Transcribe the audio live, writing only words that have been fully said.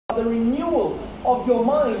the renewal of your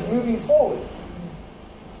mind moving forward.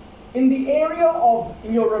 In the area of,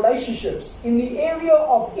 in your relationships, in the area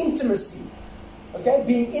of intimacy, okay,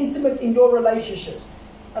 being intimate in your relationships.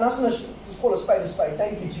 And I just want to just call a spade,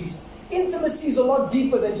 thank you, Jesus. Intimacy is a lot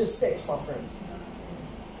deeper than just sex, my friends.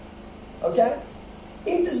 Okay?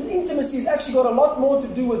 Intimacy has actually got a lot more to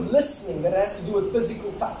do with listening than it has to do with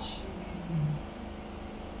physical touch.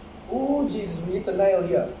 Oh, Jesus, we hit the nail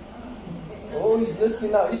here. Oh, he's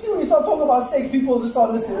listening now. You see, when you start talking about sex, people just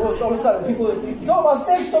start listening. All of a sudden, people, you talk about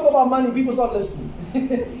sex, talk about money, people start listening.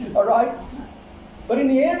 Alright? But in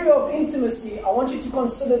the area of intimacy, I want you to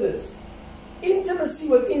consider this. Intimacy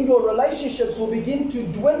within your relationships will begin to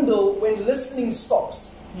dwindle when listening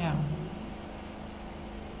stops. Yeah.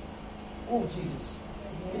 Oh, Jesus.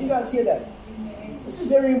 Did you guys hear that? This is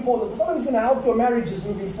very important. Something is going to help your marriages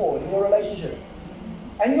moving forward in your relationship.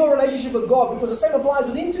 And your relationship with God, because the same applies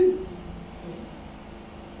with Him too.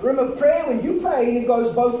 Remember, prayer, when you pray, it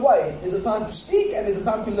goes both ways. There's a time to speak and there's a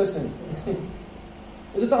time to listen.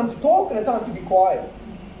 There's a time to talk and a time to be quiet.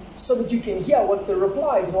 So that you can hear what the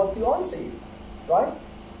reply is and what the answer is. Right?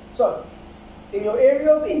 So, in your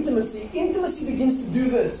area of intimacy, intimacy begins to do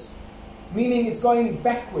this. Meaning it's going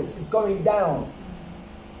backwards, it's going down.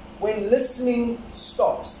 When listening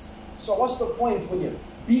stops. So what's the point, William?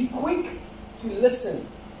 Be quick to listen.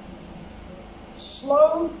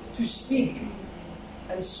 Slow to speak.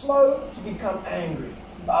 And slow to become angry.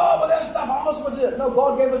 Oh, but that stuff, how am I supposed to do it? No,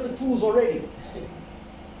 God gave us the tools already.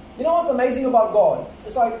 You know what's amazing about God?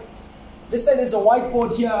 It's like, let's say there's a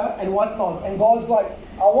whiteboard here and whatnot, and God's like,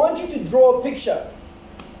 I want you to draw a picture.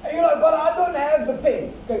 And you're like, but I don't have the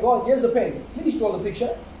pen. Okay, God, here's the pen. Please draw the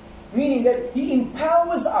picture. Meaning that He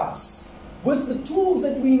empowers us with the tools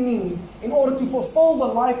that we need in order to fulfill the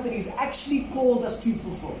life that He's actually called us to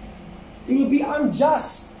fulfill. It would be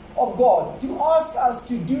unjust of God to ask us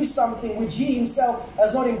to do something which He Himself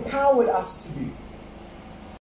has not empowered us to do.